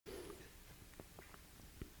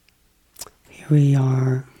We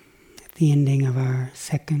are at the ending of our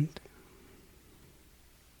second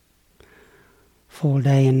full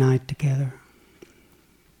day and night together.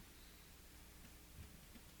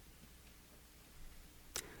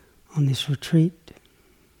 On this retreat.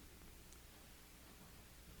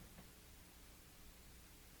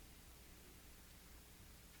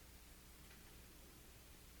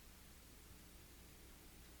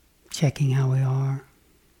 Checking how we are.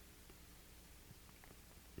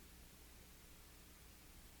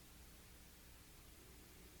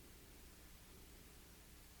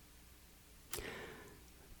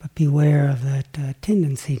 But beware of that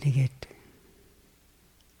tendency to get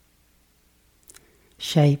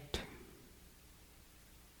shaped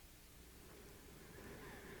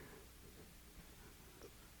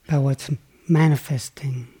by what's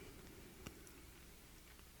manifesting.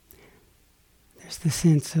 There's the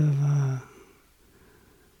sense of a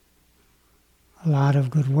lot of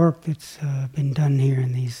good work that's been done here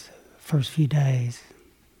in these first few days.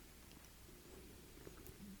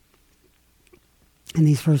 And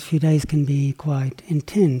these first few days can be quite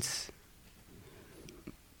intense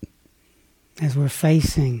as we're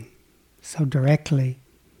facing so directly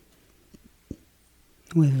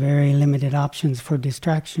with very limited options for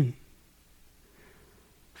distraction,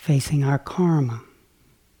 facing our karma,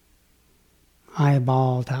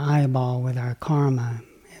 eyeball to eyeball with our karma,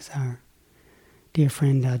 as our dear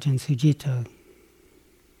friend Ajahn Sujito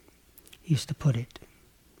used to put it.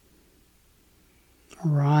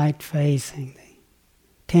 Right facing the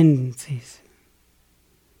tendencies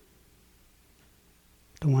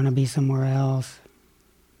to want to be somewhere else,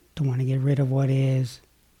 to want to get rid of what is,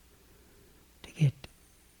 to get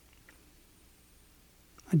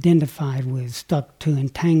identified with, stuck to,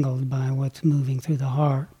 entangled by what's moving through the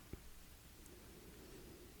heart.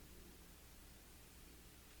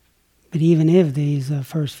 But even if these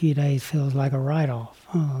first few days feels like a write-off,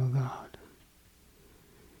 oh God,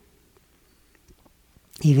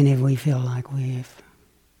 even if we feel like we've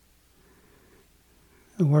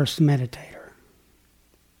the worst meditator,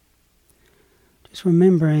 just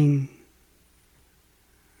remembering,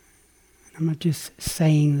 I'm not just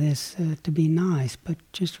saying this to be nice, but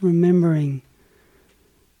just remembering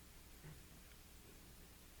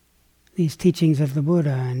these teachings of the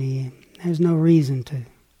Buddha, and he has no reason to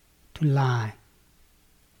lie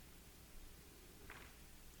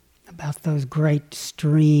about those great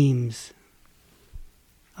streams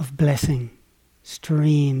of blessing,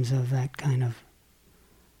 streams of that kind of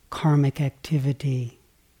karmic activity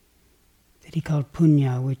that he called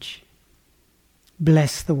punya, which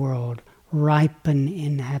bless the world, ripen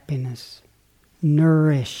in happiness,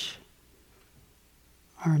 nourish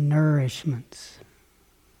our nourishments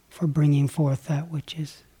for bringing forth that which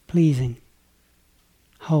is pleasing,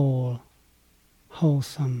 whole,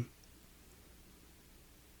 wholesome.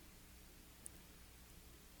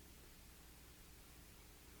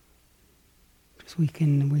 We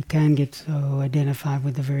can get so identified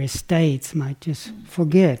with the various states, might just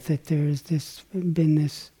forget that there's been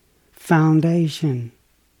this foundation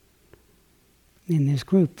in this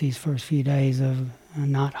group these first few days of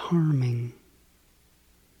not harming,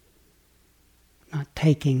 not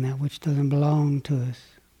taking that which doesn't belong to us,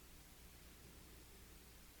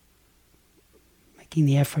 making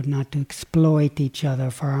the effort not to exploit each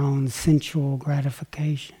other for our own sensual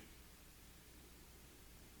gratification.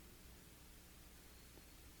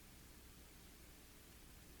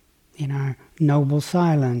 In our noble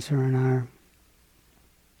silence or in our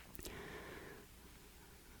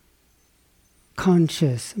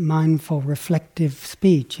conscious, mindful, reflective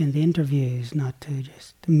speech in the interviews, not to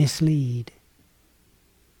just mislead.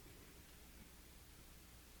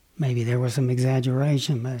 Maybe there was some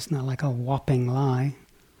exaggeration, but it's not like a whopping lie.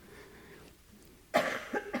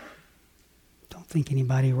 Don't think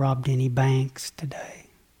anybody robbed any banks today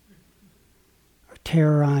or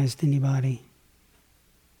terrorized anybody,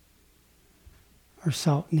 or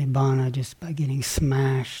sought nibbana just by getting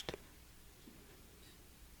smashed.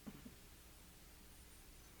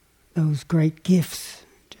 Those great gifts,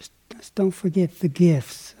 just don't forget the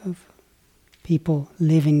gifts of people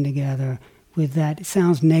living together with that. It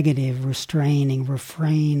sounds negative, restraining,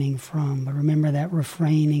 refraining from, but remember that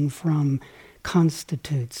refraining from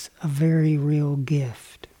constitutes a very real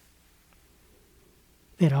gift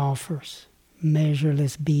that offers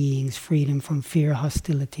measureless beings freedom from fear,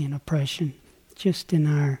 hostility, and oppression. Just in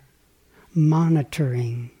our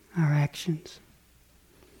monitoring our actions.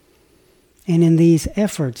 And in these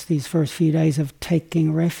efforts, these first few days of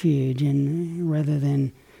taking refuge, and rather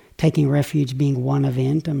than taking refuge being one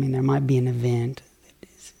event, I mean, there might be an event that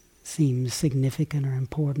seems significant or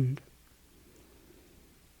important.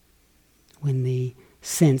 when the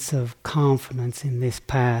sense of confidence in this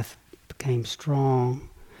path became strong.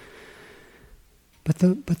 But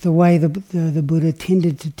the way the Buddha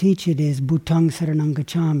tended to teach it is bhutang saranang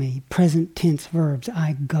gacchami, present tense verbs.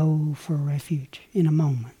 I go for refuge in a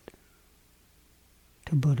moment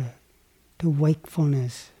to Buddha, to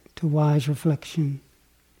wakefulness, to wise reflection,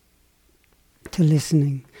 to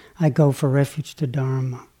listening. I go for refuge to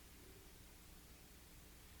Dharma.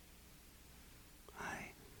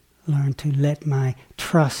 I learn to let my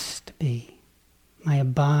trust be my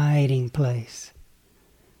abiding place,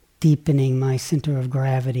 deepening my center of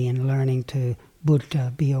gravity and learning to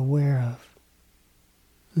Buddha, be aware of,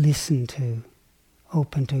 listen to,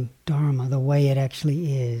 open to Dharma, the way it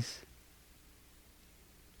actually is,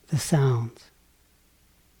 the sounds,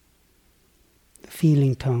 the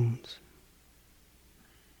feeling tones,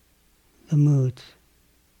 the moods,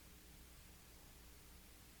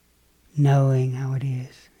 knowing how it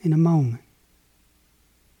is in a moment.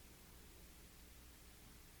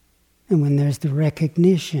 And when there's the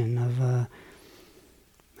recognition of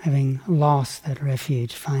having lost that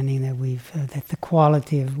refuge, finding that that the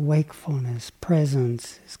quality of wakefulness,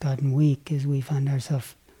 presence has gotten weak as we find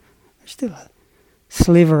ourselves, there's still a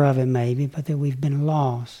sliver of it maybe, but that we've been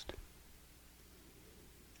lost.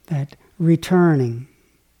 That returning,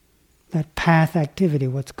 that path activity,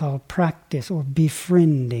 what's called practice or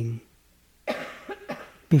befriending.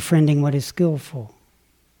 Befriending what is skillful,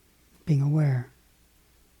 being aware.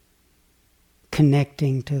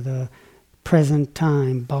 Connecting to the present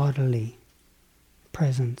time bodily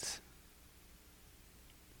presence.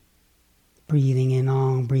 Breathing in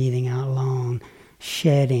long, breathing out long,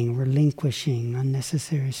 shedding, relinquishing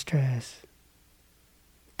unnecessary stress,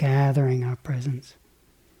 gathering our presence.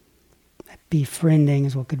 That befriending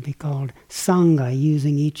is what could be called sangha,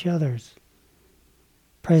 using each other's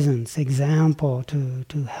presence, example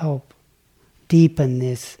to help deepen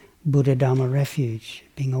this Buddha Dhamma refuge,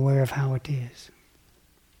 being aware of how it is.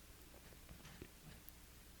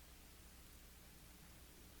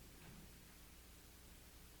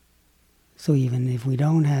 So even if we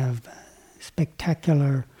don't have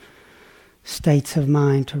spectacular states of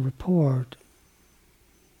mind to report,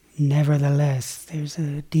 nevertheless, there's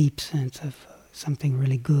a deep sense of something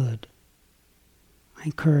really good. I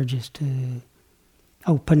encourage us to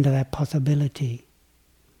open to that possibility,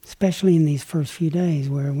 especially in these first few days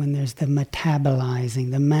when there's the metabolizing,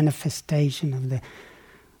 the manifestation of the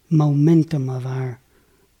momentum of our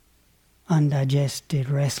undigested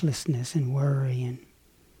restlessness and worry and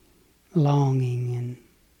longing and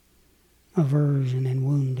aversion and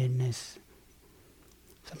woundedness.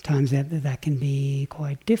 Sometimes that can be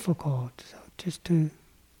quite difficult. So just to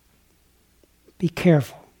be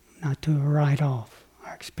careful not to write off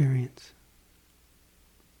our experience.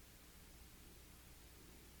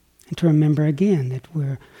 And to remember again that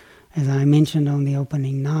we're, as I mentioned on the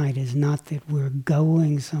opening night, is not that we're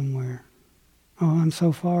going somewhere. Oh, I'm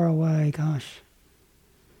so far away, gosh.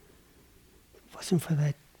 If it wasn't for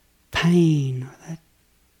that pain or that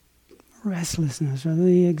restlessness or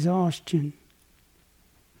the exhaustion.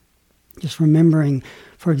 Just remembering,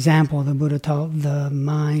 for example, the Buddha taught the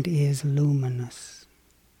mind is luminous.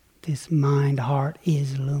 This mind, heart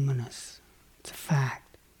is luminous. It's a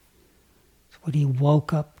fact. It's what he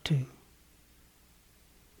woke up to.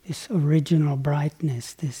 This original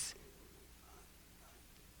brightness, this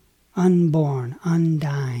unborn,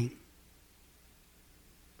 undying,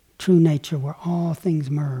 true nature where all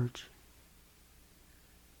things merge.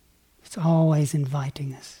 It's always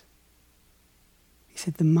inviting us. He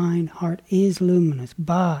said the mind, heart is luminous,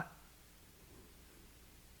 but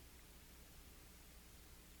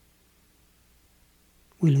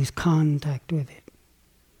we lose contact with it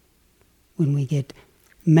when we get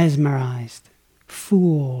mesmerized,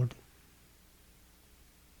 fooled,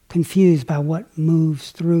 confused by what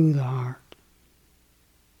moves through the heart.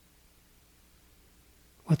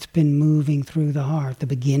 What's been moving through the heart, the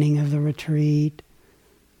beginning of the retreat,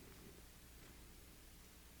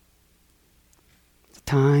 the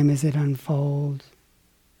time as it unfolds.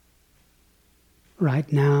 Right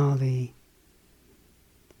now, the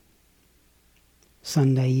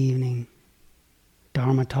Sunday evening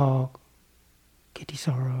Dharma talk,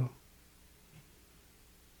 Kittisaro.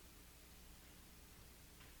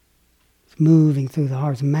 It's moving through the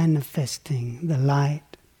heart, it's manifesting the light.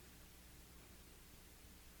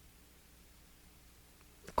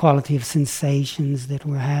 The quality of sensations that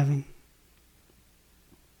we're having.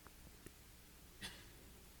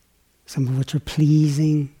 Some of which are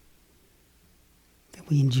pleasing, that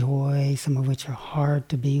we enjoy, some of which are hard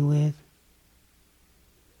to be with,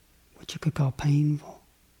 what you could call painful.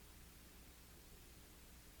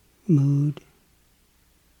 mood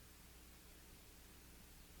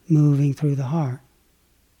moving through the heart.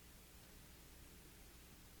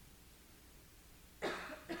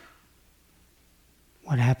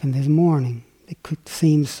 What happened this morning? It could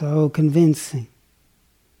seem so convincing.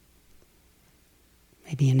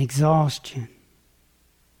 Maybe an exhaustion.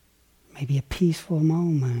 Maybe a peaceful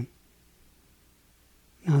moment.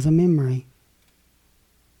 Now's a memory.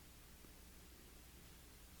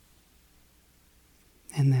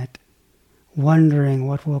 And that wondering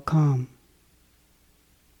what will come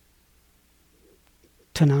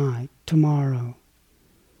tonight, tomorrow,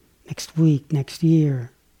 next week, next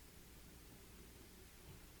year.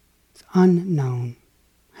 It's unknown.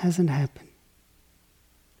 Hasn't happened.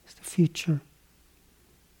 It's the future.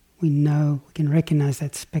 We know, we can recognize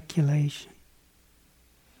that speculation.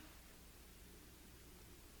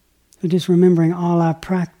 So just remembering all our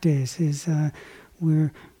practice is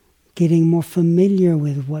we're getting more familiar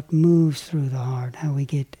with what moves through the heart, how we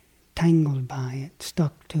get tangled by it,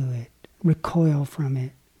 stuck to it, recoil from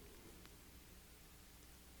it.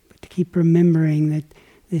 But to keep remembering that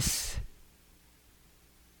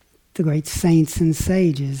the great saints and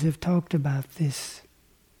sages have talked about this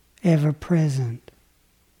ever-present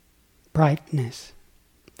brightness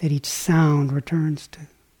that each sound returns to.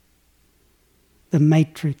 The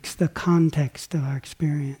matrix, the context of our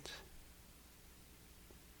experience.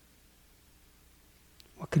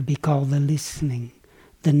 What could be called the listening,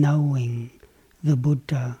 the knowing, the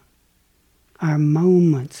Buddha. Our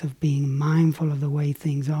moments of being mindful of the way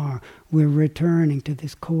things are. We're returning to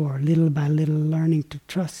this core, little by little learning to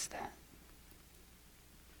trust that.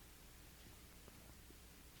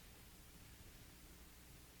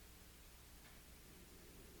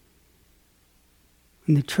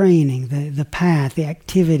 And the training, the path, the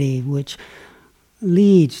activity which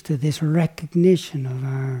leads to this recognition of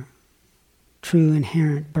our true,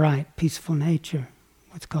 inherent, bright, peaceful nature,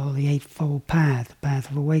 what's called the Eightfold Path, the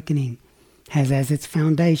path of awakening, has as its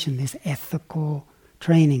foundation this ethical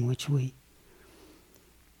training which we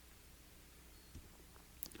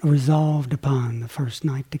resolved upon the first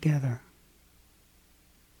night together.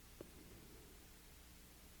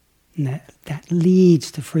 And that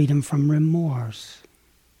leads to freedom from remorse,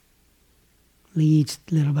 leads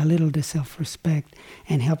little by little to self-respect,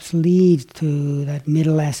 and helps lead to that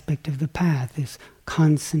middle aspect of the path, this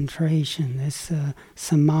concentration, this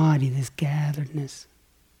samadhi, this gatheredness.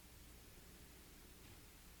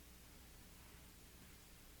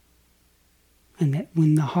 And that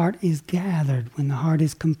when the heart is gathered, when the heart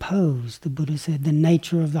is composed, the Buddha said the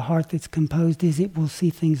nature of the heart that's composed is it will see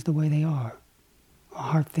things the way they are. A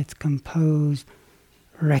heart that's composed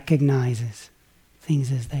recognizes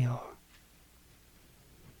things as they are.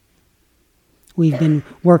 We've been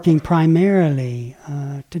working primarily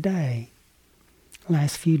today,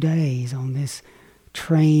 last few days, on this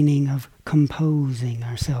training of composing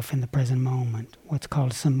ourselves in the present moment, what's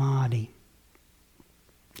called samadhi.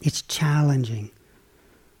 It's challenging.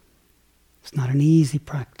 It's not an easy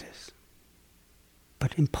practice,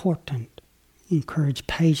 but important. Encourage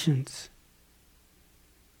patience.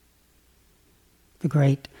 The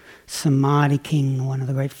great Samadhi king, one of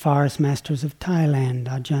the great forest masters of Thailand,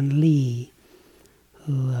 Ajahn Lee,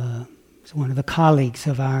 who is one of the colleagues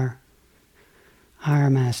of our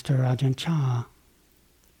master, Ajahn Chah,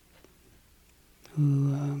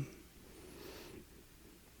 who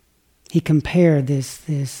he compared this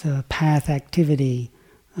path activity,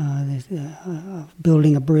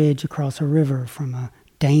 building a bridge across a river from a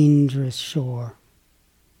dangerous shore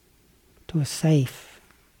to a safe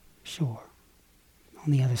shore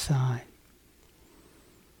on the other side.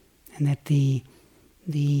 And that the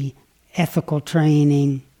ethical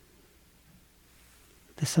training,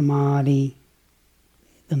 the samadhi,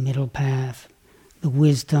 the middle path, the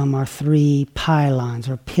wisdom are three pylons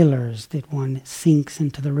or pillars that one sinks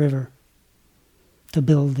into the river to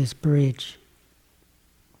build this bridge.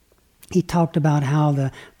 He talked about how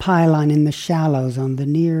the pylon in the shallows on the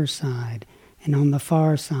near side and on the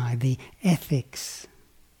far side, the ethics,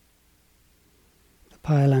 the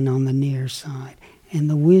pylon on the near side, and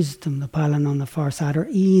the wisdom, the pylon on the far side, are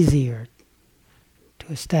easier to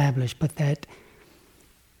establish, but that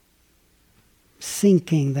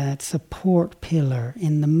sinking, that support pillar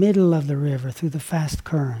in the middle of the river through the fast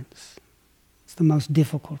currents, it's the most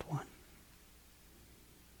difficult one.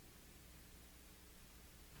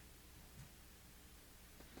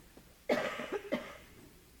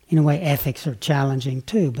 In a way, ethics are challenging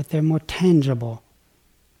too, but they're more tangible.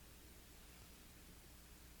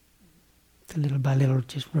 To little by little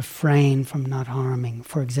just refrain from not harming,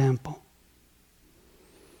 for example.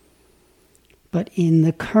 But in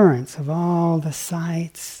the currents of all the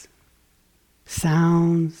sights,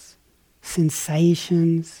 sounds,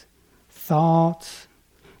 sensations, thoughts,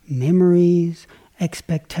 memories,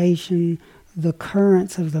 expectation, the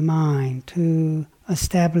currents of the mind to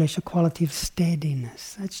establish a quality of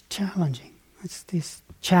steadiness. That's challenging. That's this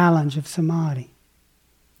challenge of samadhi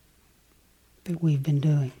that we've been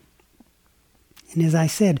doing. And as I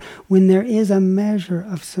said, when there is a measure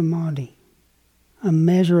of samadhi, a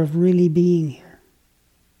measure of really being here,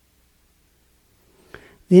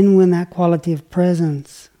 then when that quality of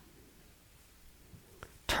presence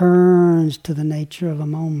turns to the nature of a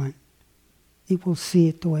moment, it will see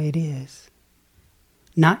it the way it is.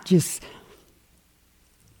 Not just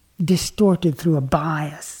distorted through a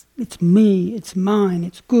bias. It's me, it's mine,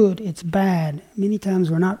 it's good, it's bad. Many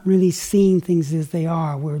times we're not really seeing things as they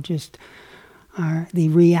are. We're just, the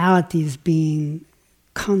reality is being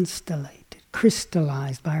constellated,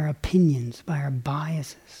 crystallized by our opinions, by our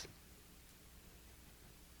biases.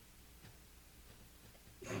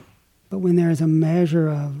 But when there is a measure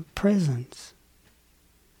of presence,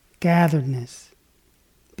 gatheredness,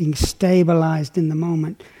 being stabilized in the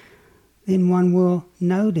moment, then one will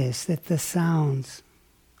notice that the sounds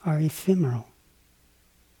are ephemeral.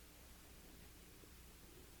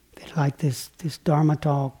 That like this Dharma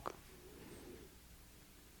talk,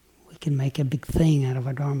 we can make a big thing out of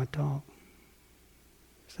a Dharma talk.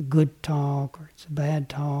 It's a good talk, or it's a bad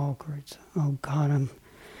talk, or it's, oh God,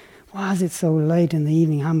 why is it so late in the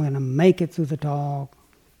evening? I'm going to make it through the talk.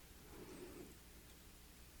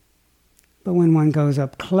 But when one goes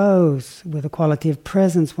up close with a quality of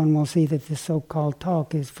presence, one will see that this so-called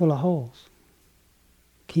talk is full of holes.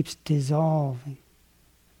 Keeps dissolving.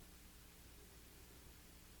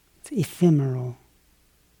 It's ephemeral,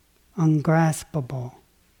 ungraspable.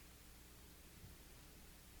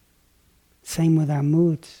 Same with our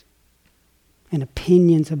moods and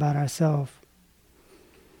opinions about ourselves.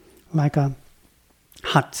 Like a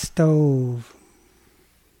hot stove,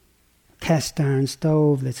 cast iron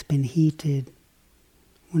stove that's been heated.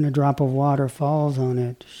 When a drop of water falls on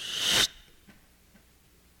it,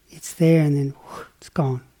 it's there and then it's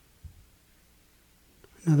gone.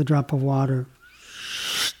 Another drop of water.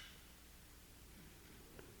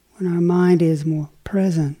 When our mind is more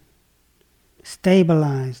present,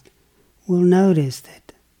 stabilized, we'll notice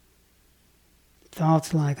that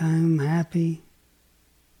thoughts like I'm happy,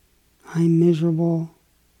 I'm miserable,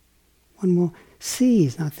 one will see.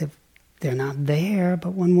 It's not that they're not there,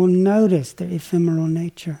 but one will notice their ephemeral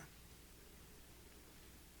nature.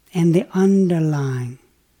 And the underlying,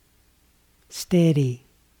 steady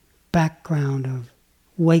background of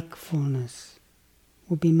wakefulness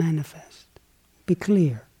will be manifest, be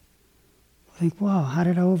clear. We'll think, wow, how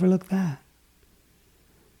did I overlook that?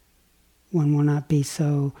 One will not be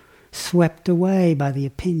so swept away by the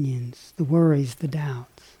opinions, the worries, the doubts.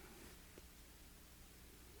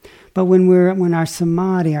 But when our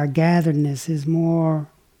samadhi, our gatheredness is more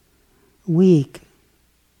weak,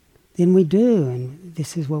 then we do, and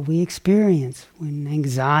this is what we experience when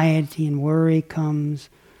anxiety and worry comes,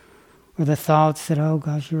 or the thoughts that, oh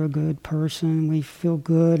gosh, you're a good person, we feel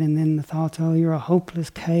good, and then the thoughts, oh, you're a hopeless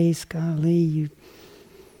case, golly,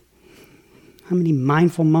 how many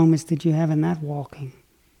mindful moments did you have in that walking?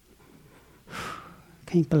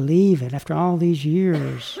 Can't believe it, after all these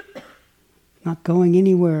years. Not going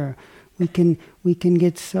anywhere. We can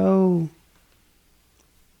get so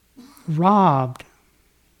robbed.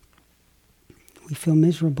 We feel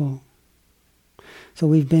miserable. So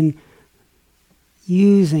we've been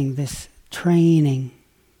using this training,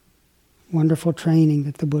 wonderful training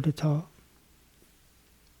that the Buddha taught.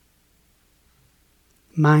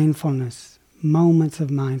 Mindfulness, moments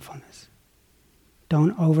of mindfulness.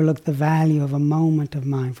 Don't overlook the value of a moment of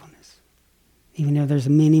mindfulness. Even though there's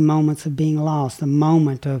many moments of being lost, the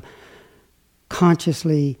moment of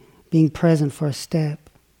consciously being present for a step,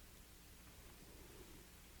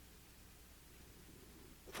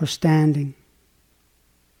 for standing,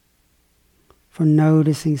 for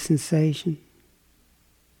noticing sensation,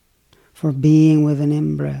 for being with an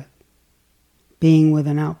in-breath, being with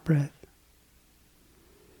an out-breath.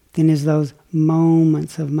 Then as those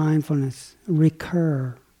moments of mindfulness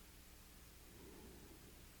recur,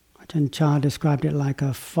 Ajahn Chah described it like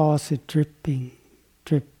a faucet dripping,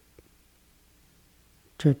 drip,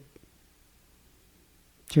 drip,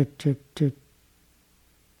 drip, drip, drip,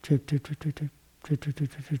 drip, drip, drip, drip, drip, drip, drip,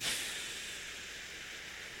 drip, drip.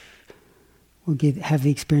 We'll have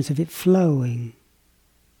the experience of it flowing.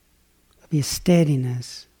 There'll be a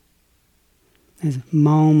steadiness. As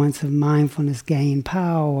moments of mindfulness gain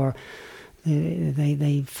power,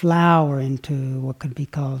 they flower into what could be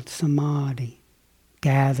called samadhi,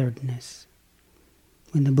 gatheredness.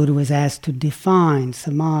 When the Buddha was asked to define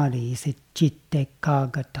samadhi, he said citta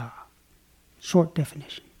ekagata. Short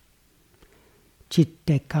definition.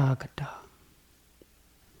 Citta ekagata.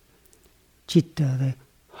 Citta, the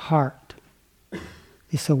heart.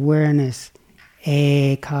 This awareness,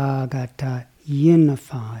 ekagata,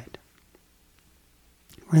 unified,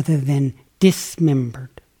 rather than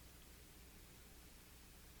dismembered,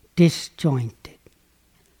 disjointed,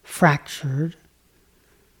 fractured,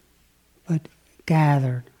 but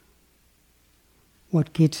gathered.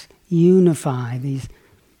 What gets unified, these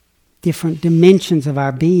different dimensions of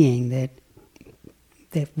our being that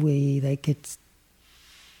get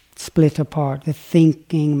split apart. The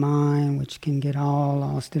thinking mind, which can get all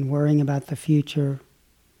lost in worrying about the future,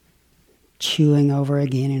 chewing over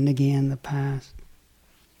again and again the past,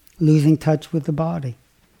 losing touch with the body,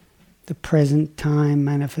 the present time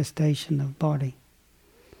manifestation of body.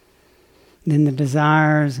 Then the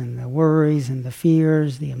desires and the worries and the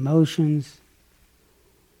fears, the emotions,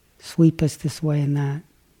 sweep us this way and that.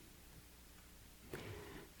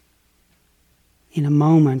 In a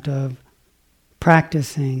moment of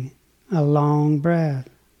practicing a long breath,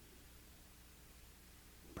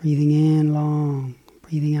 breathing in long,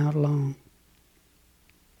 breathing out long,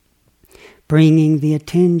 bringing the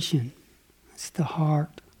attention, that's the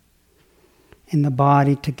heart, and the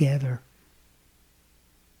body together,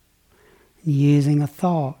 and using a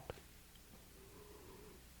thought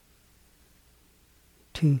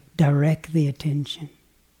to direct the attention.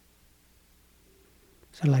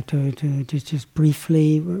 So I'd like to just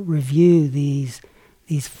briefly review these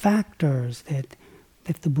factors that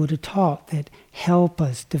the Buddha taught that help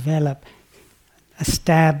us develop,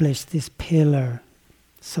 establish this pillar,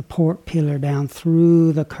 support pillar down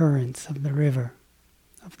through the currents of the river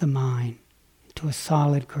of the mind into a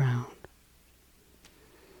solid ground.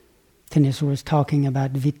 Kittisaro was talking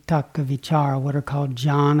about vitakka, vichara, what are called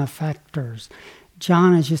jhana factors.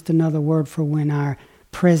 Jhana is just another word for when our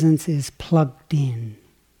presence is plugged in.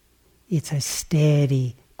 It's a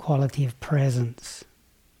steady quality of presence.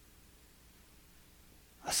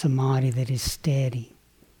 A samadhi that is steady.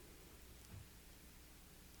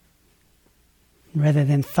 Rather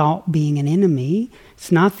than thought being an enemy,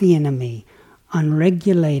 it's not the enemy.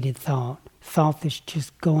 Unregulated thought that's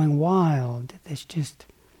just going wild, that's just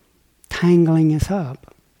tangling us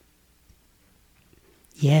up.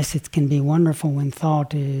 Yes, it can be wonderful when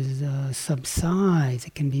thought is subsides.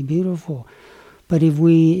 It can be beautiful. But if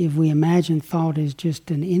we imagine thought as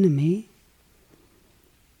just an enemy,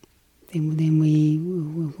 then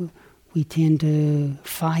we tend to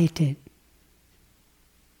fight it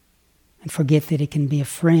and forget that it can be a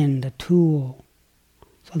friend, a tool.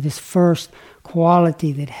 So this first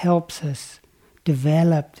quality that helps us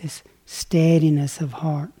develop this steadiness of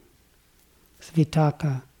heart, is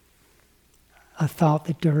vitakka, a thought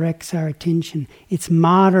that directs our attention. It's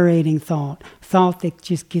moderating thought that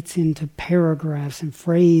just gets into paragraphs and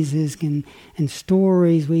phrases and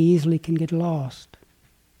stories. We easily can get lost.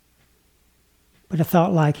 But a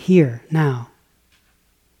thought like here, now.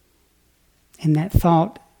 And that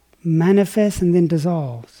thought manifests and then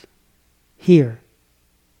dissolves. Here,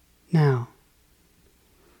 now.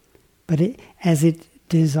 But as it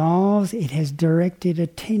dissolves, it has directed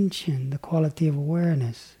attention, the quality of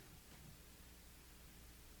awareness,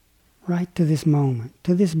 right to this moment,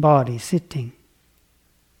 to this body sitting.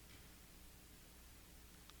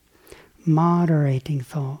 Moderating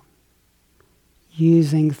thought,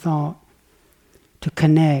 using thought to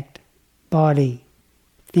connect body,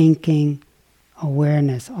 thinking,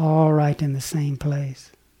 awareness, all right in the same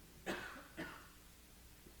place.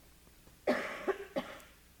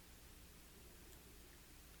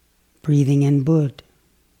 Breathing in Bud,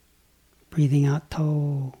 breathing out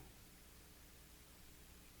To,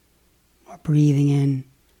 or breathing in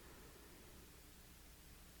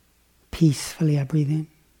peacefully, I breathe in.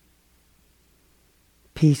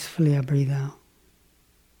 Peacefully, I breathe out.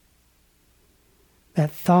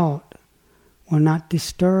 That thought will not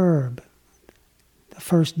disturb the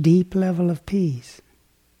first deep level of peace.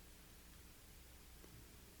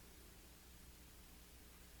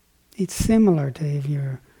 It's similar to if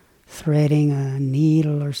you're threading a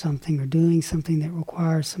needle or something, or doing something that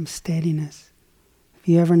requires some steadiness. Have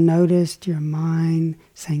you ever noticed your mind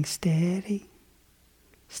saying steady?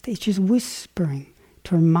 It's just whispering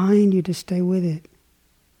to remind you to stay with it.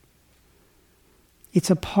 It's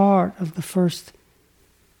a part of the first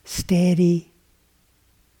steady,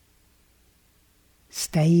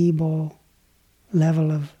 stable level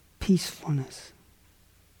of peacefulness.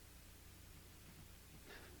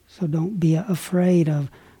 So don't be afraid of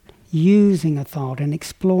using a thought and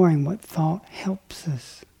exploring what thought helps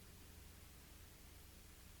us.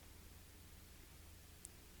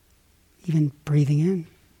 even breathing in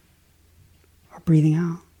or breathing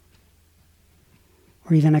out.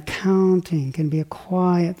 Or even accounting can be a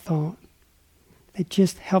quiet thought that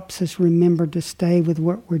just helps us remember to stay with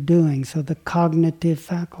what we're doing, so the cognitive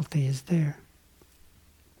faculty is there.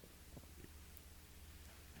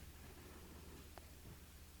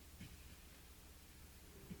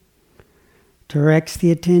 Directs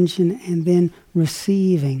the attention and then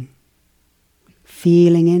receiving,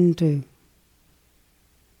 feeling into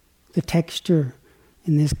the texture,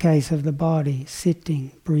 in this case of the body,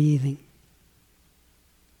 sitting, breathing.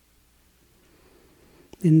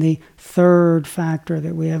 Then the third factor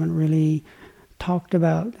that we haven't really talked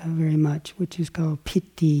about very much, which is called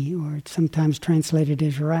piti, or it's sometimes translated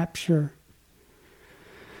as rapture,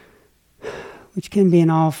 which can be an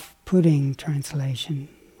off-putting translation.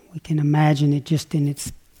 We can imagine it just in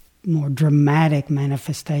its more dramatic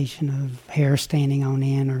manifestation of hair standing on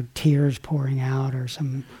end or tears pouring out or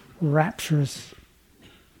some rapturous.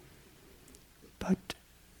 But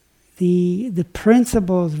the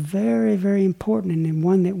principle is very, very important and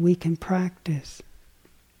one that we can practice.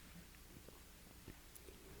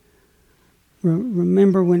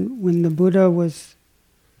 Remember when the Buddha was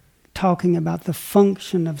talking about the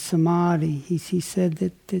function of samadhi, he said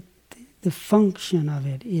that the function of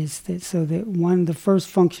it is that the first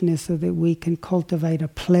function is so that we can cultivate a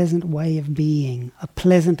pleasant way of being, a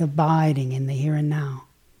pleasant abiding in the here and now.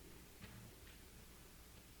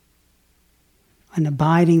 An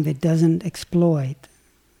abiding that doesn't exploit,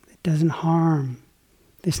 that doesn't harm,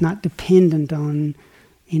 that's not dependent on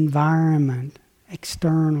environment,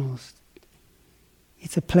 externals.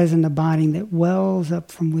 It's a pleasant abiding that wells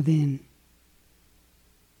up from within.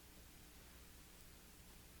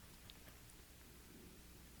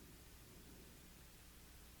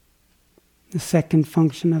 The second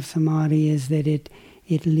function of samadhi is that it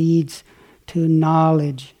leads to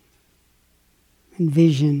knowledge and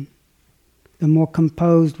vision. The more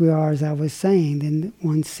composed we are, as I was saying, then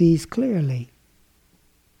one sees clearly.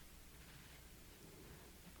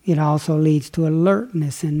 It also leads to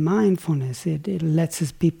alertness and mindfulness. It lets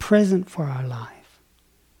us be present for our life,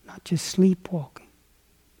 not just sleepwalking.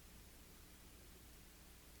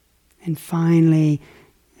 And finally,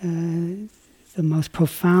 the most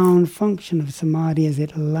profound function of samadhi is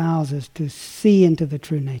it allows us to see into the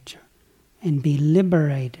true nature and be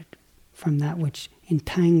liberated from that which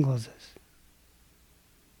entangles us.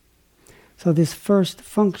 So this first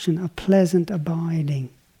function, a pleasant abiding,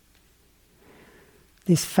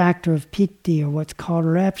 this factor of piti, or what's called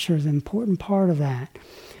rapture, is an important part of that.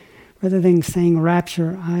 Rather than saying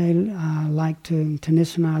rapture,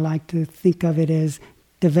 Tanisha and I like to think of it as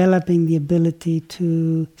developing the ability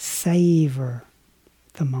to savor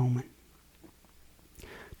the moment,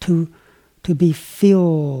 to be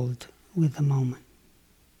filled with the moment,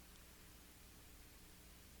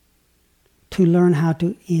 to learn how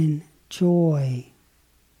to enjoy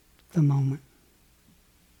the moment.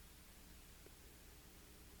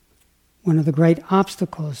 One of the great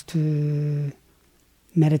obstacles to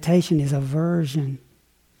meditation is aversion.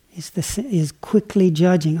 Is quickly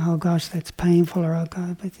judging, oh gosh, that's painful, or oh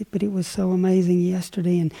God, but it was so amazing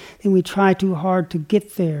yesterday, and then we try too hard to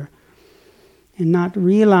get there and not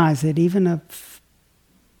realize that even a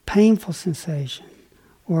painful sensation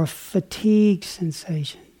or a fatigue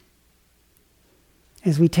sensation,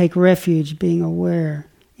 as we take refuge being aware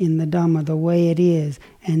in the Dharma the way it is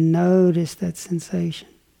and notice that sensation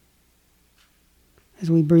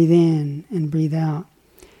as we breathe in and breathe out.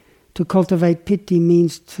 To cultivate piti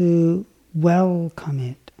means to welcome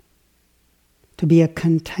it, to be a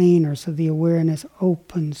container so the awareness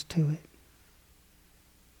opens to it.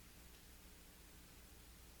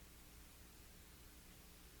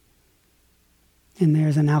 And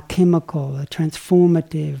there's an alchemical, a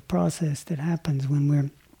transformative process that happens when we're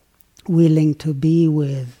willing to be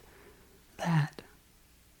with that.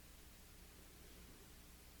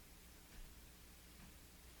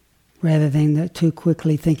 Rather than too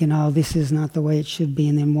quickly thinking, oh, this is not the way it should be,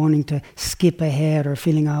 and then wanting to skip ahead or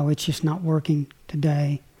feeling, oh, it's just not working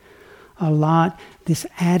today. This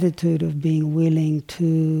attitude of being willing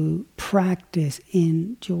to practice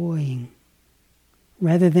enjoying,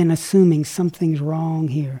 rather than assuming something's wrong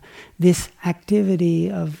here. This activity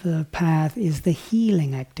of the path is the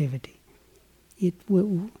healing activity.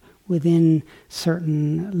 Within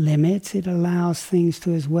certain limits, it allows things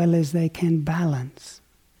to, as well as they can, balance.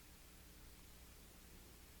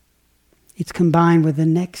 It's combined with the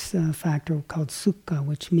next factor called sukha,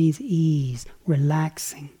 which means ease,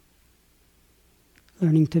 relaxing.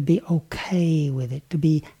 Learning to be okay with it, to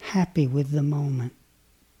be happy with the moment.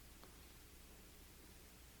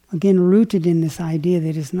 Again, rooted in this idea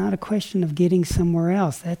that it's not a question of getting somewhere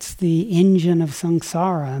else. That's the engine of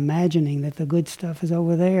samsara, imagining that the good stuff is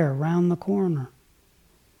over there, around the corner.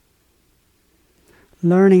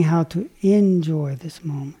 Learning how to enjoy this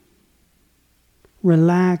moment.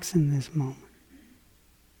 Relax in this moment.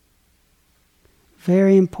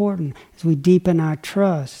 Very important as we deepen our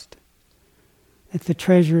trust that the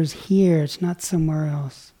treasure is here, it's not somewhere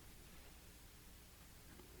else.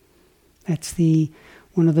 That's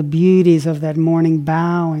one of the beauties of that morning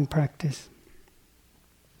bowing practice.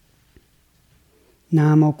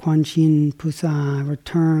 Namo Kwanshin Pusa, I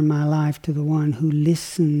return my life to the one who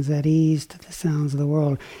listens at ease to the sounds of the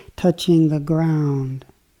world, touching the ground,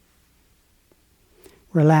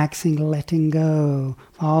 relaxing, letting go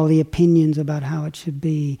of all the opinions about how it should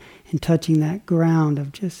be, and touching that ground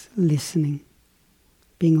of just listening,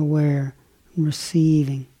 being aware, and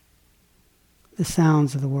receiving the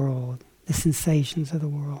sounds of the world, the sensations of the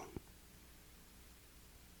world.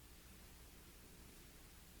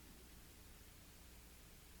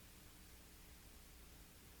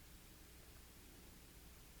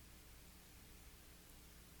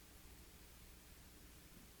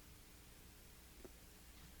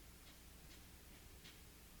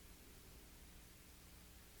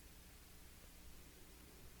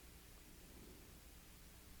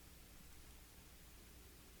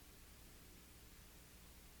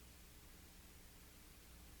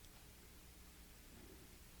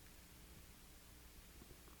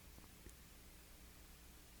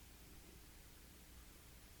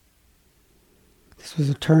 This was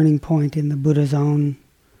a turning point in the Buddha's own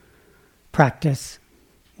practice,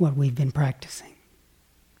 what we've been practicing.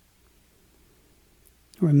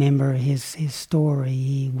 Remember his story.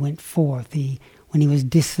 He went forth. When he was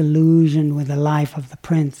disillusioned with the life of the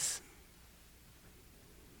prince,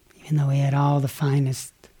 even though he had all the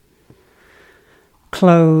finest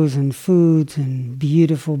clothes and foods and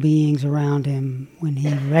beautiful beings around him, when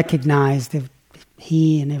he recognized that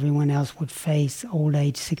he and everyone else would face old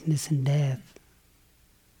age, sickness, and death,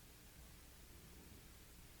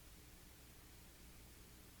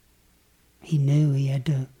 he knew he had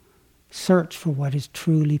to search for what is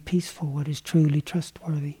truly peaceful, what is truly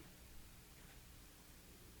trustworthy.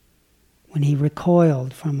 When he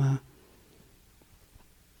recoiled from a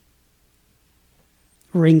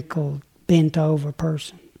wrinkled, bent-over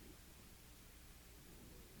person,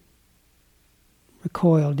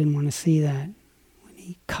 recoiled, didn't want to see that. When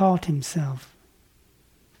he caught himself,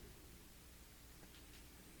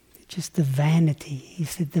 just the vanity. He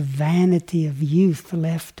said, the vanity of youth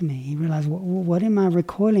left me. He realized, what am I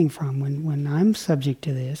recoiling from when I'm subject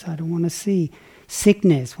to this? I don't want to see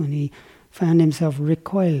sickness. When he found himself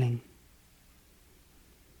recoiling,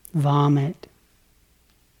 vomit,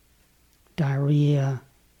 diarrhea,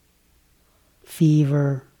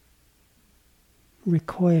 fever,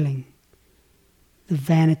 recoiling. The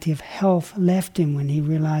vanity of health left him when he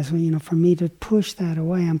realized, for me to push that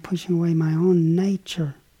away, I'm pushing away my own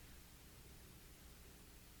nature.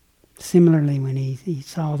 Similarly, when he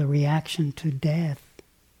saw the reaction to death,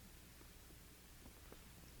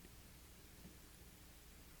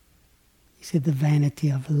 he said the vanity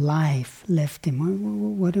of life left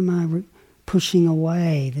him. What am I pushing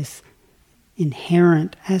away, this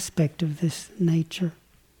inherent aspect of this nature?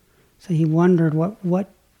 So he wondered what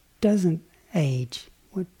doesn't age,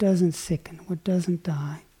 what doesn't sicken, what doesn't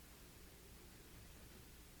die.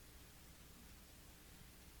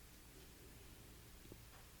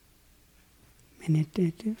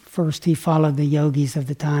 And first he followed the yogis of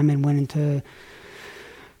the time and went into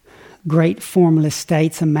great formless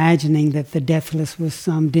states, imagining that the deathless was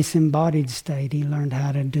some disembodied state. He learned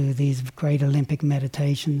how to do these great Olympic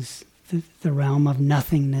meditations, the realm of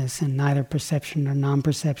nothingness and neither perception nor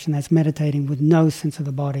non-perception. That's meditating with no sense of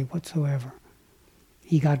the body whatsoever.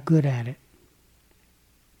 He got good at it.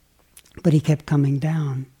 But he kept coming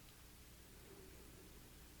down.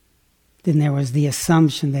 Then there was the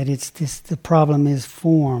assumption that the problem is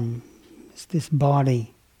form, it's this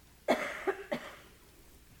body.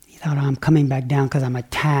 He thought, I'm coming back down because I'm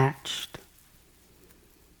attached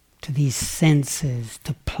to these senses,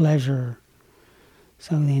 to pleasure.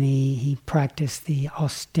 So then he practiced the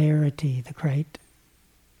austerity, the great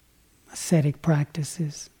ascetic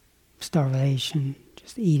practices, starvation,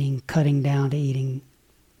 just eating, cutting down to eating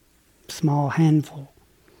a small handful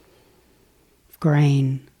of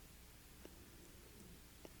grain.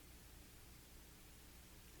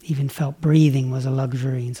 Even felt breathing was a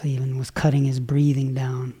luxury, and so he even was cutting his breathing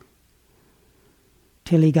down.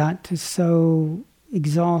 Till he got to so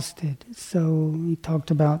exhausted. So he talked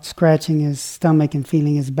about scratching his stomach and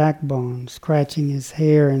feeling his backbone, scratching his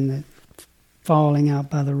hair and the falling out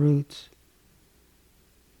by the roots,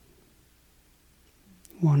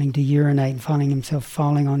 wanting to urinate and finding himself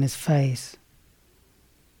falling on his face.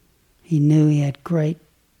 He knew he had great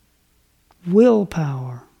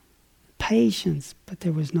willpower, patience, but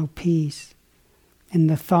there was no peace. And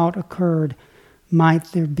the thought occurred, might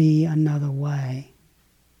there be another way?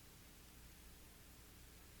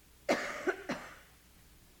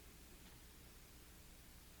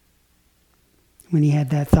 When he had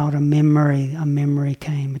that thought, a memory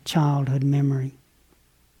came, a childhood memory.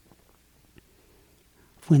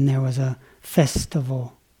 When there was a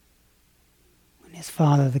festival, when his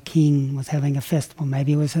father, the king, was having a festival.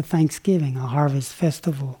 Maybe it was a Thanksgiving, a harvest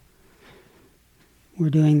festival. We're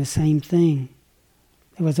doing the same thing.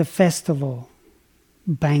 There was a festival,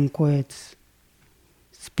 banquets,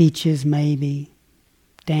 speeches maybe,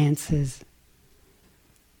 dances.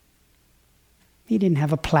 He didn't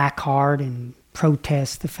have a placard and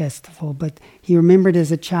protest the festival, but he remembered as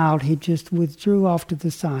a child he just withdrew off to the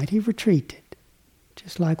side. He retreated,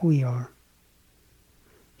 just like we are.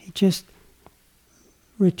 He just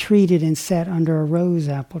retreated and sat under a rose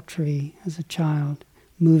apple tree as a child,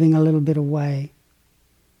 moving a little bit away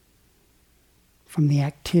from the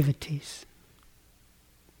activities.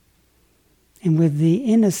 And with the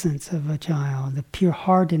innocence of a child, the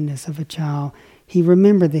pure-heartedness of a child, he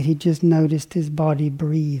remembered that he just noticed his body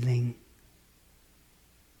breathing.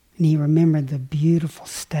 And he remembered the beautiful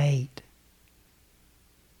state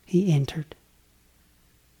he entered.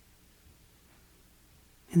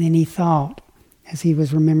 And then he thought, as he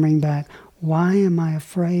was remembering back, why am I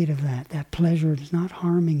afraid of that? That pleasure is not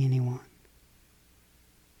harming anyone.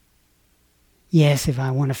 Yes, if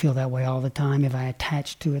I want to feel that way all the time, if I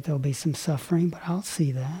attach to it, there'll be some suffering, but I'll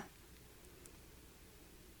see that.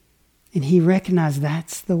 And he recognized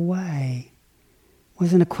that's the way. It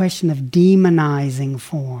wasn't a question of demonizing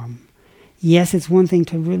form. Yes, it's one thing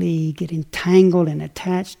to really get entangled and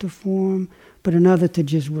attached to form, but another to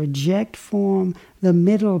just reject form, the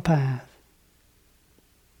middle path.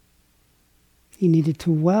 He needed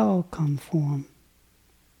to welcome form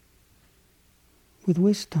with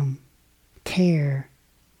wisdom, care.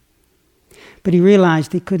 But he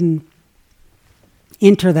realized he couldn't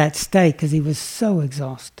enter that state because he was so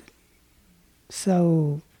exhausted.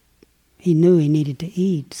 So he knew he needed to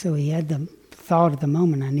eat, so he had the thought at the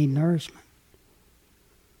moment, I need nourishment.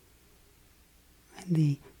 And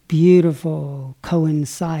the beautiful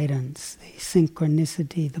coincidence, the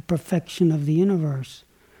synchronicity, the perfection of the universe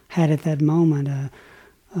had at that moment a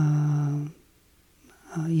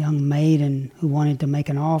young maiden who wanted to make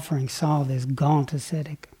an offering saw this gaunt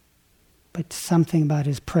ascetic. But something about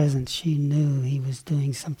his presence, she knew he was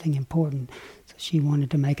doing something important, so she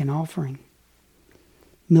wanted to make an offering.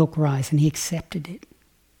 Milk rice, and he accepted it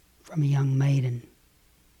from a young maiden.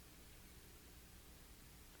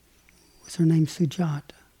 Was her name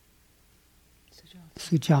Sujata?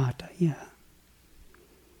 Sujata, yeah.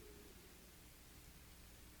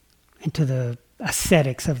 And to the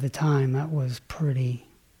ascetics of the time, that was pretty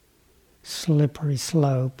slippery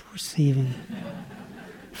slope, receiving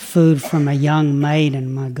food from a young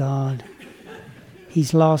maiden, my God.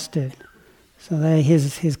 He's lost it. So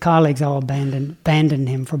his colleagues all abandoned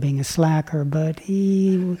him for being a slacker, but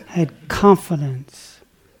he had confidence.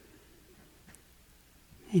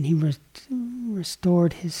 And he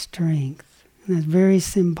restored his strength. And that's very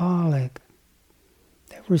symbolic,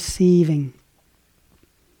 that receiving,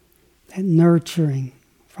 that nurturing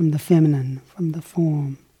from the feminine, from the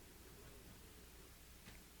form.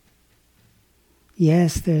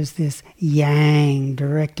 Yes, there's this yang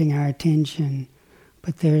directing our attention,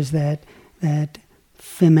 but there's that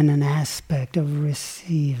feminine aspect of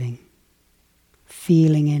receiving,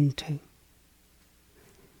 feeling into,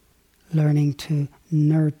 learning to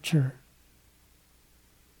nurture.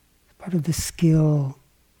 Part of the skill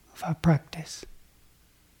of our practice.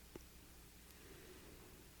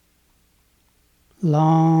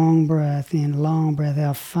 Long breath in, long breath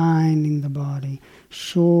out, finding the body.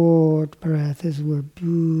 Short breath as we're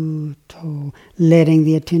Bhutto, letting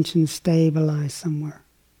the attention stabilize somewhere.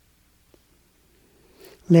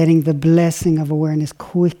 Letting the blessing of awareness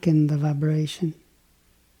quicken the vibration.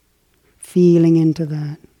 Feeling into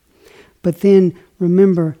that. But then,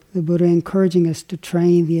 remember, the Buddha encouraging us to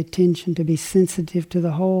train the attention to be sensitive to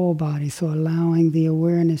the whole body, so allowing the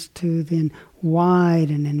awareness to then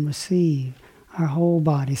widen and receive our whole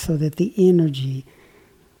body so that the energy,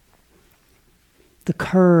 the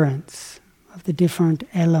currents of the different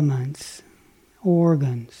elements,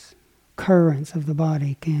 organs, currents of the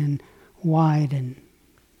body can widen,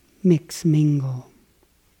 mix, mingle,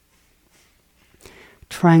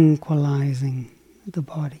 tranquilizing the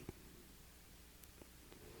body.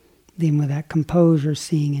 Then with that composure,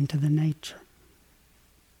 seeing into the nature.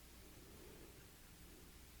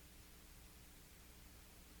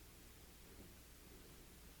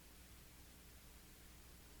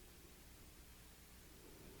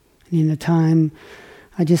 And in the time,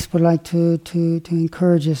 I just would like to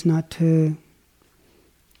encourage us not to,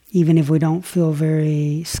 even if we don't feel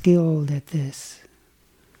very skilled at this,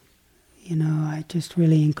 I just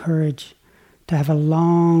really encourage to have a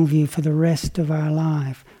long view for the rest of our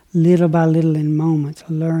life, little by little in moments,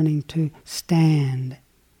 learning to stand,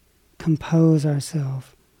 compose ourselves,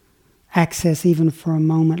 access even for a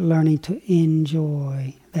moment, learning to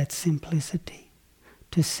enjoy that simplicity,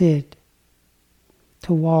 to sit,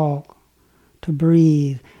 to walk, to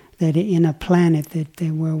breathe, that in a planet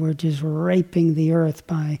where we're just raping the earth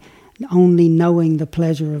by only knowing the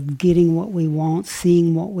pleasure of getting what we want,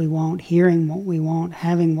 seeing what we want, hearing what we want,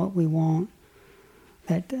 having what we want,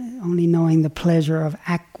 that only knowing the pleasure of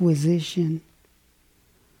acquisition,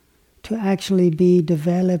 to actually be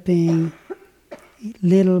developing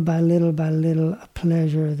little by little by little a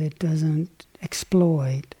pleasure that doesn't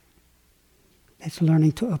exploit, that's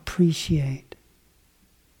learning to appreciate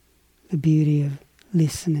the beauty of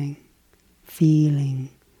listening, feeling,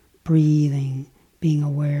 breathing, being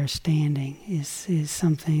aware, standing is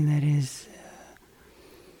something that is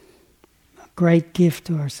a great gift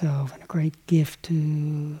to ourselves and a great gift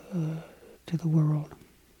to the world.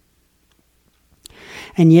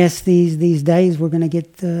 And yes, these days we're going to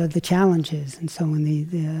get the challenges, and so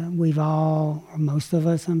we've all, or most of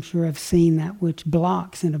us, I'm sure, have seen that which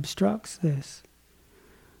blocks and obstructs this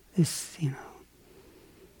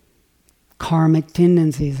karmic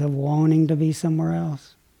tendencies of wanting to be somewhere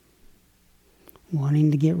else,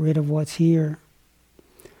 wanting to get rid of what's here,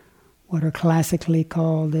 what are classically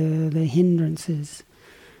called the hindrances.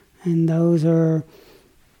 And those are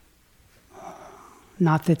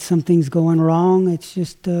not that something's going wrong, it's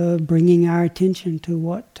just bringing our attention to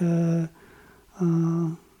what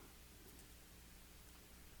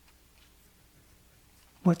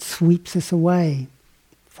sweeps us away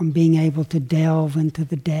from being able to delve into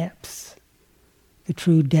the depths, the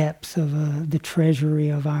true depths of the treasury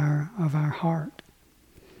of our heart.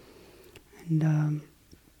 And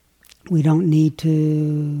we don't need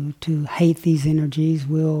to hate these energies.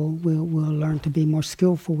 We'll learn to be more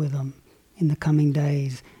skillful with them in the coming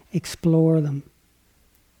days. Explore them.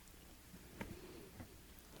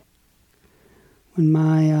 When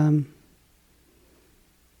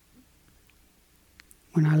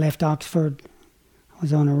I left Oxford, I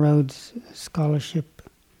was on a Rhodes Scholarship.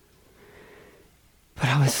 But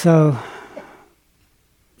I was so,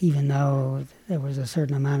 even though there was a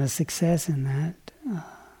certain amount of success in that,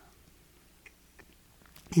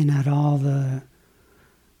 and had all the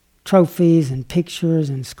trophies and pictures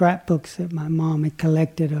and scrapbooks that my mom had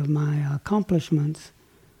collected of my accomplishments,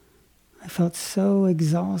 I felt so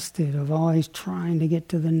exhausted of always trying to get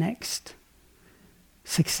to the next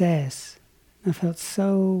success. I felt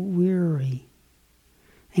so weary.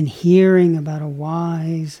 And hearing about a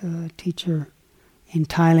wise teacher in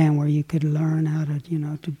Thailand where you could learn how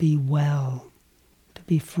to be well, to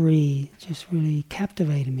be free, just really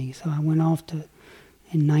captivated me. So I went off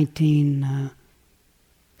in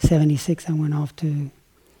 1976, I went off to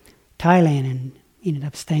Thailand and ended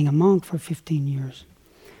up staying a monk for 15 years.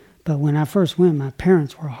 But when I first went, my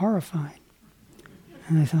parents were horrified.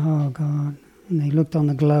 And I thought, oh God. And they looked on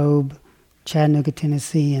the globe, Chattanooga,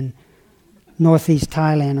 Tennessee, and northeast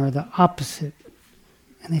Thailand are the opposite.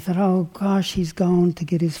 And they thought, oh gosh, he's gone to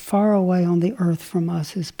get as far away on the earth from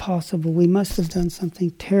us as possible. We must have done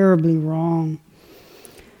something terribly wrong.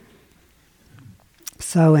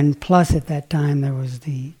 So, and plus at that time there was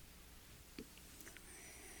the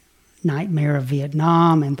nightmare of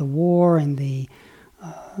Vietnam and the war and the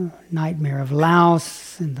nightmare of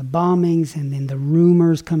Laos and the bombings and then the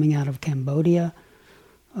rumors coming out of Cambodia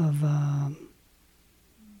of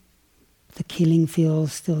the killing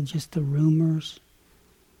fields, still just the rumors.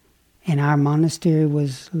 And our monastery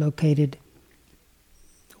was located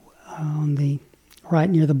right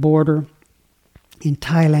near the border in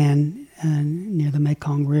Thailand, near the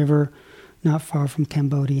Mekong River, not far from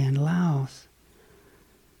Cambodia and Laos.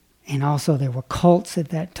 And also there were cults at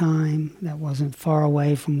that time that wasn't far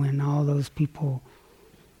away from when all those people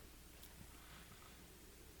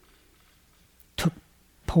took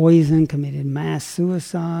poison, committed mass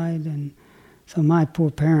suicide. And so my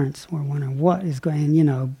poor parents were wondering what is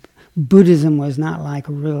going, Buddhism was not like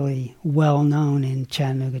really well known in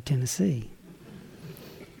Chattanooga, Tennessee.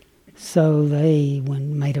 So they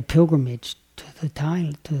made a pilgrimage to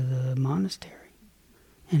the monastery.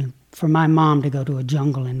 And for my mom to go to a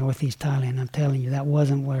jungle in northeast Thailand, I'm telling you, that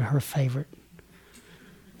wasn't her favorite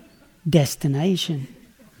destination.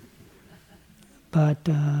 But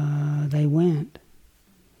they went.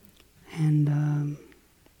 And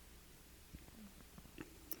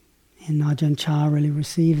Ajahn Chah really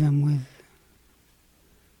received them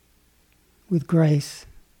with grace.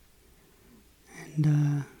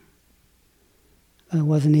 And it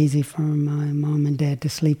wasn't easy for my mom and dad to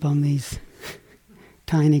sleep on these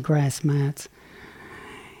tiny grass mats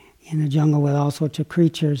in a jungle with all sorts of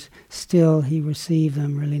creatures. Still, he received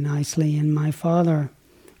them really nicely. And my father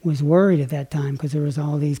was worried at that time because there was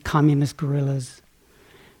all these communist guerrillas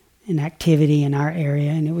in activity in our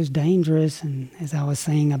area, and it was dangerous. And as I was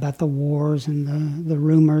saying about the wars and the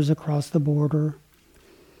rumors across the border.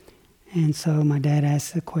 And so my dad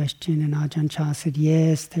asked the question, and Ajahn Chah said,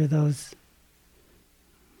 yes, there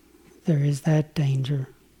is that danger.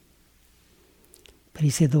 But he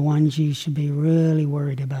said the ones you should be really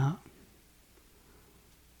worried about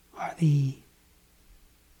are the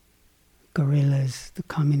guerrillas, the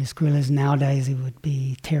communist guerrillas. Nowadays it would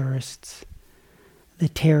be terrorists. The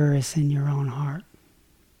terrorists in your own heart.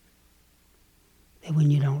 That when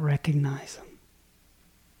you don't recognize them.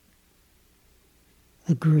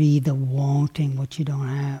 The greed, the wanting what you don't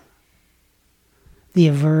have. The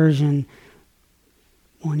aversion,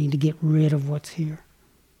 wanting to get rid of what's here.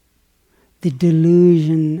 The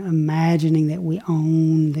delusion, imagining that we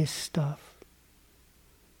own this stuff.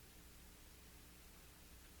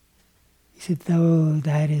 He said, those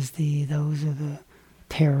are the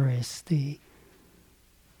terrorists, the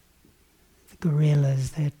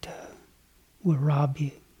guerrillas that will rob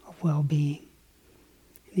you of well-being.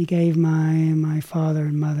 And he gave my father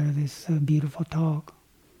and mother this beautiful talk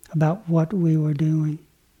about what we were doing.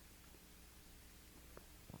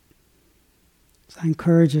 So I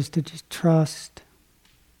encourage us to just trust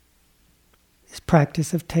this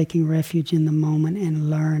practice of taking refuge in the moment and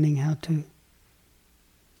learning how to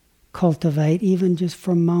cultivate, even just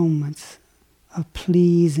for moments, of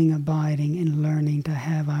pleasing abiding and learning to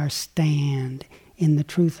have our stand in the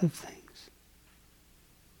truth of things.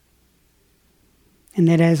 And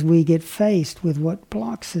that as we get faced with what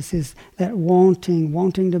blocks us is that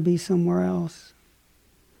wanting to be somewhere else,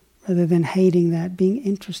 rather than hating that, being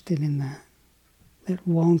interested in that. That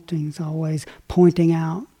wanting's always pointing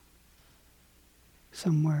out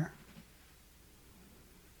somewhere.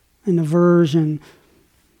 An aversion,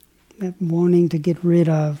 that wanting to get rid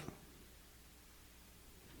of,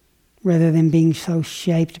 rather than being so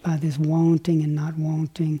shaped by this wanting and not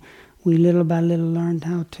wanting, we little by little learned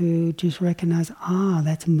how to just recognize,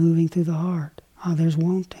 that's moving through the heart. There's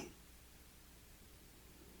wanting.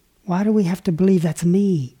 Why do we have to believe that's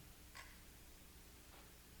me?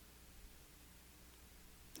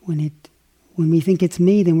 When we think it's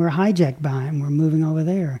me, then we're hijacked by it and we're moving over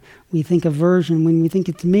there. We think aversion, when we think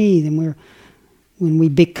it's me, then when we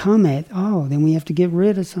become it, then we have to get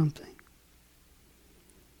rid of something.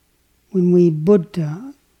 When we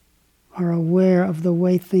Buddha are aware of the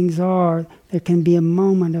way things are, there can be a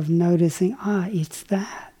moment of noticing, it's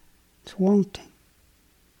that. It's wanting.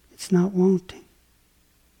 It's not wanting.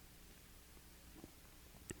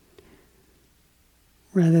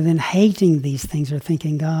 Rather than hating these things or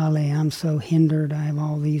thinking, golly, I'm so hindered, I have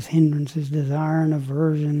all these hindrances, desire and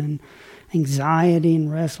aversion and anxiety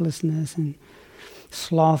and restlessness and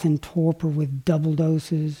sloth and torpor with double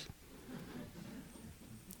doses.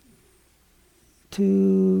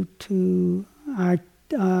 Our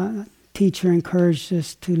teacher encouraged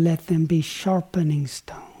us to let them be sharpening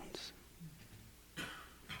stones.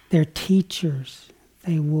 They're teachers.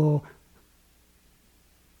 They will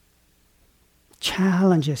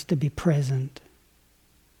challenge us to be present.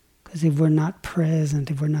 Because if we're not present,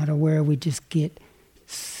 if we're not aware, we just get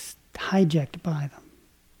hijacked by them.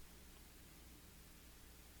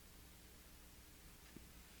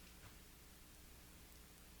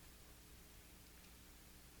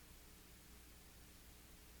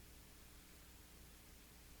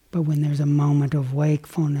 But when there's a moment of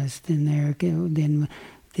wakefulness, then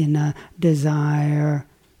desire,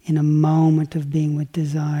 in a moment of being with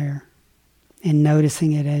desire, and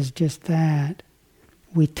noticing it as just that,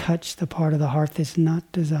 we touch the part of the heart that's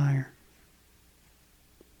not desire.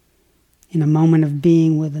 In a moment of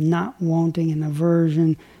being with the not wanting and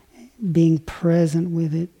aversion, being present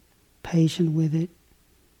with it, patient with it,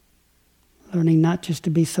 learning not just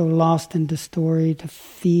to be so lost in the story, to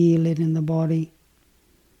feel it in the body,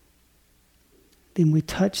 then we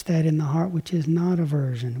touch that in the heart which is not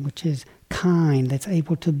aversion, which is kind, that's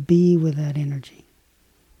able to be with that energy.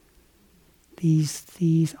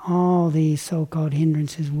 All these so-called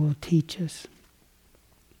hindrances will teach us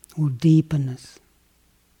will deepen us.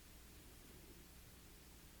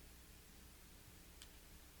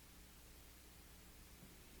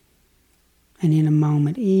 And in a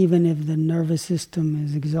moment, even if the nervous system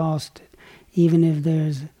is exhausted, even if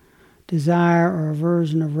there's desire or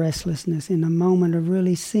aversion or restlessness, in a moment of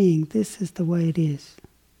really seeing this is the way it is,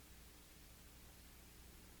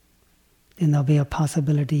 then there'll be a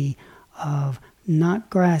possibility of not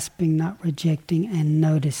grasping, not rejecting, and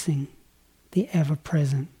noticing the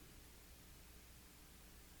ever-present,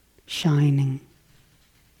 shining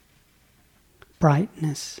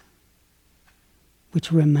brightness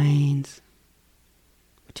which remains,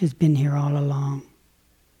 which has been here all along,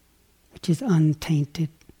 which is untainted,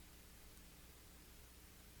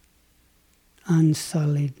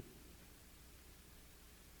 unsullied,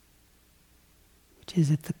 which is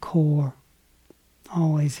at the core,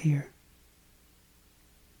 always here.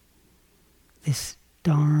 This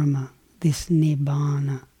Dharma, this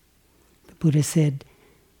Nibbana, the Buddha said,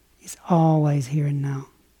 is always here and now,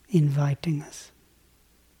 inviting us.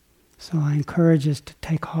 So I encourage us to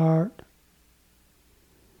take heart,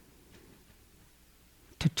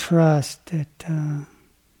 to trust that there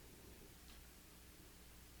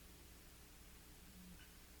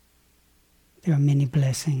are many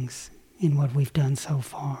blessings in what we've done so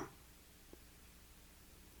far.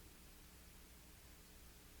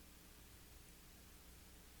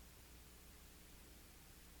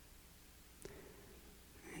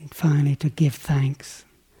 And finally, to give thanks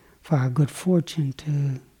for our good fortune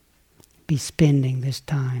to be spending this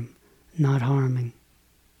time not harming,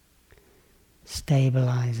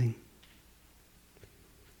 stabilizing,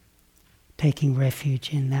 taking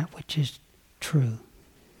refuge in that which is true.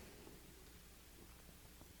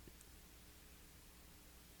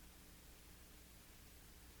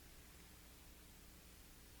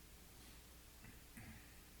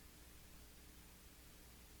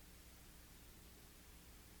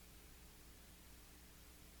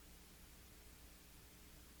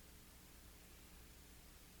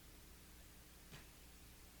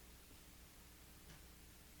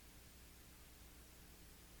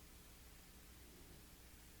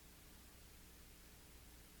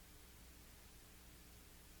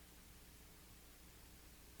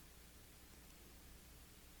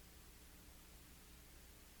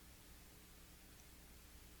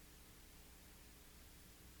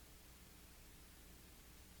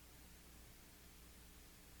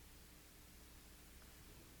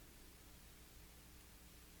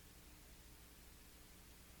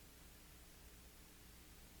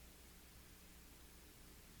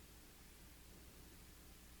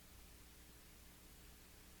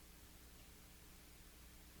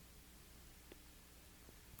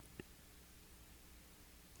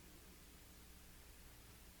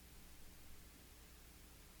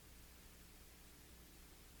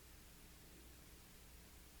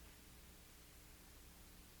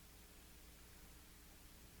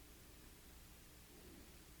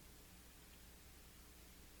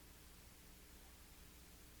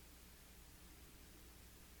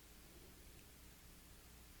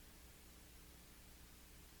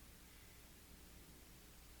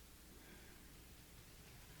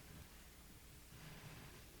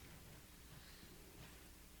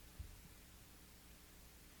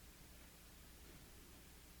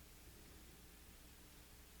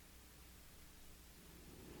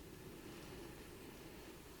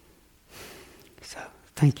 So,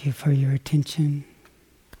 thank you for your attention.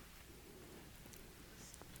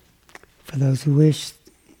 For those who wish,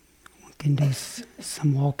 we can do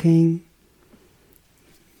some walking.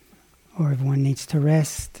 Or if one needs to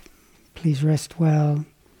rest, please rest well.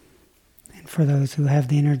 And for those who have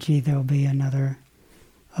the energy, there will be a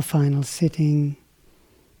final sitting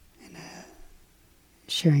and a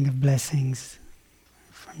sharing of blessings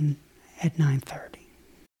at 9:30.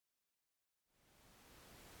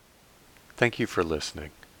 Thank you for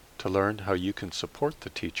listening. To learn how you can support the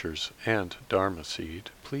teachers and Dharma Seed,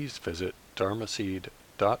 please visit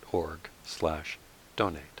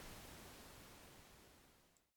dharmaseed.org/donate.